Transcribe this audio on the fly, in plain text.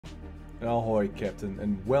Ahoy Captain,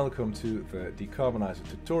 and welcome to the Decarbonizer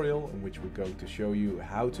tutorial, in which we're going to show you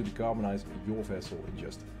how to decarbonize your vessel in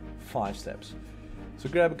just 5 steps. So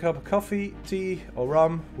grab a cup of coffee, tea or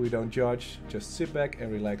rum, we don't judge, just sit back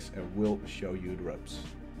and relax and we'll show you the ropes.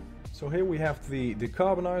 So here we have the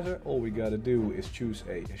Decarbonizer. All we gotta do is choose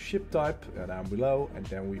a ship type down below, and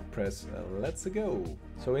then we press let's go.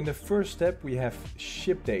 So in the first step we have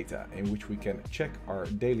ship data, in which we can check our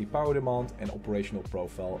daily power demand and operational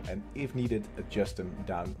profile, and if needed adjust them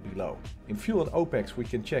down below. In fuel and OPEX we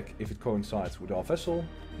can check if it coincides with our vessel.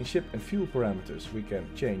 In ship and fuel parameters we can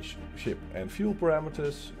change ship and fuel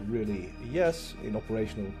parameters, really yes. In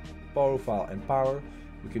operational profile and power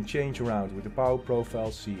we can change around with the power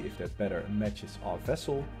profile, see if that better matches our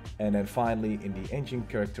vessel. And then finally in the engine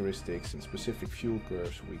characteristics and specific fuel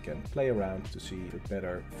curves we can play around to see if it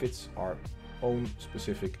better fits our own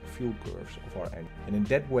specific fuel curves of our engine. And in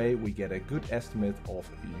that way we get a good estimate of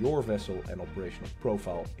your vessel and operational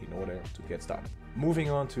profile in order to get started.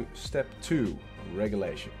 Moving on to step 2,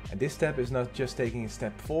 regulation. And this step is not just taking a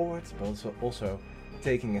step forward, but also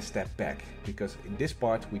taking a step back, because in this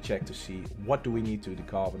part we check to see what do we need to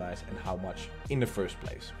decarbonize and how much in the first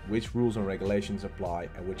place, which rules and regulations apply,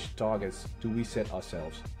 and which targets do we set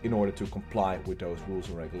ourselves in order to comply with those rules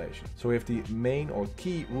and regulations. So we have the main or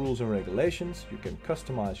key rules and regulations. You can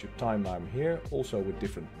customize your timeline here, also with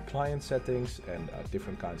different client settings and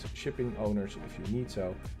different kinds of shipping owners if you need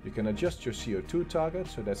so. You can adjust your CO2 target,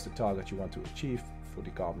 so that's the target you want to achieve for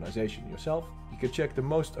decarbonization yourself. You can check the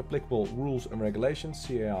most applicable rules and regulations,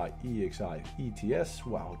 CAI, EXI, ETS.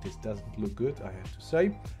 Wow, this doesn't look good, I have to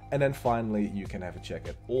say. And then finally, you can have a check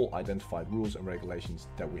at all identified rules and regulations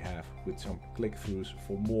that we have with some click-throughs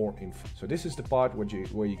for more info. So this is the part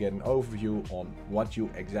where you get an overview on what you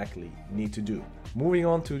exactly need to do. Moving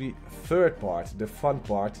on to the third part, the fun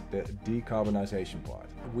part, the decarbonization part.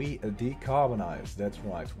 We decarbonize, that's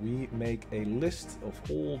right. We make a list of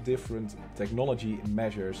all different technology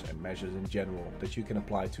measures and measures in general that you can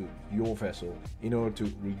apply to your vessel in order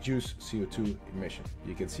to reduce CO2 emission.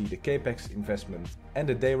 You can see the capex investment and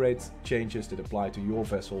the day rate changes that apply to your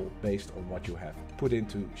vessel based on what you have put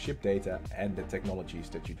into ship data and the technologies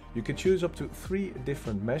that you can choose up to 3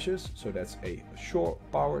 different measures. So that's a shore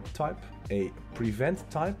power type, a prevent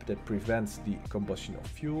type that prevents the combustion of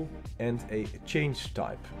fuel, and a change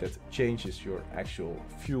type that changes your actual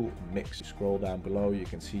fuel mix. Scroll down below, you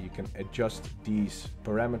can see you can adjust these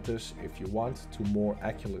parameters if you want to more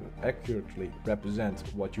accurately represent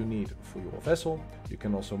what you need for your vessel. You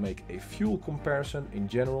can also make a fuel comparison in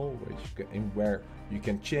general, where you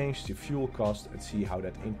can change the fuel cost and see how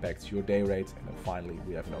that impacts your day rate. And then finally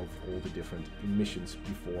we have an overall the different emissions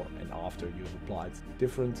before and after you've applied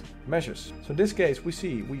different measures. So in this case we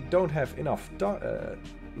see we don't have enough,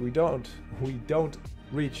 we don't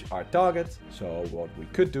reach our target. So what we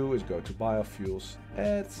could do is go to biofuels,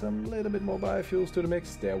 add some little bit more biofuels to the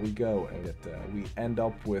mix. There we go, and we end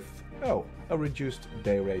up with a reduced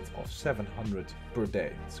day rate of 700 per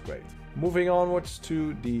day. It's great. Moving onwards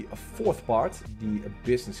to the fourth part, the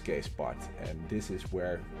business case part, and this is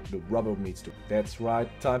where the rubber meets the. That's right,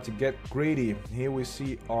 time to get greedy. Here we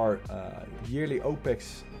see our yearly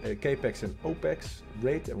OPEX, capex and OPEX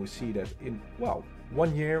rate, and we see that in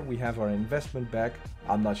 1 year we have our investment back.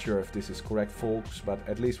 I'm not sure if this is correct, folks, but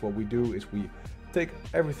at least what we do is we take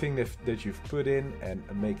everything that you've put in and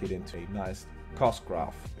make it into a nice cost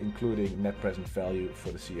graph, including net present value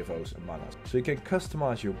for the CFOs among us. So you can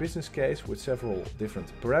customize your business case with several different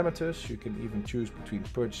parameters. You can even choose between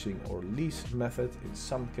purchasing or lease method. In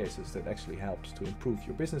some cases that actually helps to improve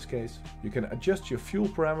your business case. You can adjust your fuel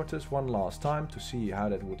parameters one last time to see how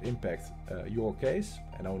that would impact your case,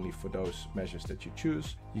 and only for those measures that you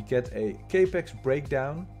choose. You get a capex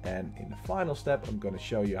breakdown, and in the final step I'm going to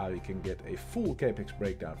show you how you can get a full capex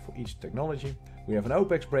breakdown for each technology. We have an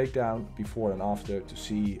OPEX breakdown before and after to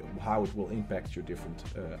see how it will impact your different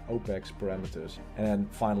OPEX parameters. And then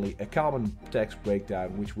finally a carbon tax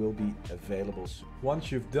breakdown, which will be available soon.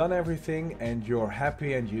 Once you've done everything and you're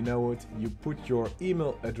happy and you know it, you put your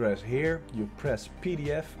email address here, you press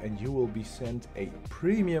PDF, and you will be sent a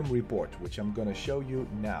premium report, which I'm going to show you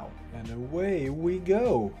now. And away we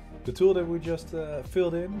go. The tool that we just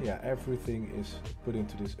filled in, everything is put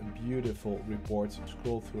into this beautiful report.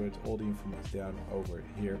 Scroll through it, all the information is down over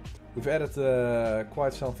here. We've added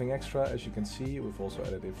quite something extra, as you can see. We've also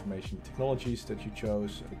added information, technologies that you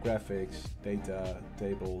chose, graphics, data,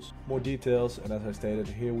 tables, more details, and as I stated,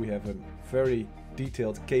 here we have a very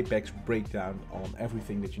detailed capex breakdown on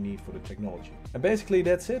everything that you need for the technology. And basically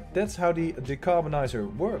that's it. That's how the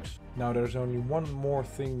Decarbonizer works. Now there's only one more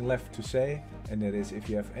thing left to say, and that is if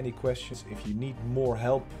you have any questions, if you need more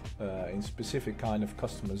help in specific kind of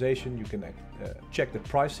customization, you can check the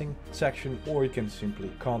pricing section, or you can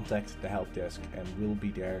simply contact the help desk and we'll be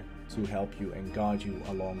there to help you and guide you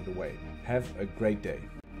along the way. Have a great day.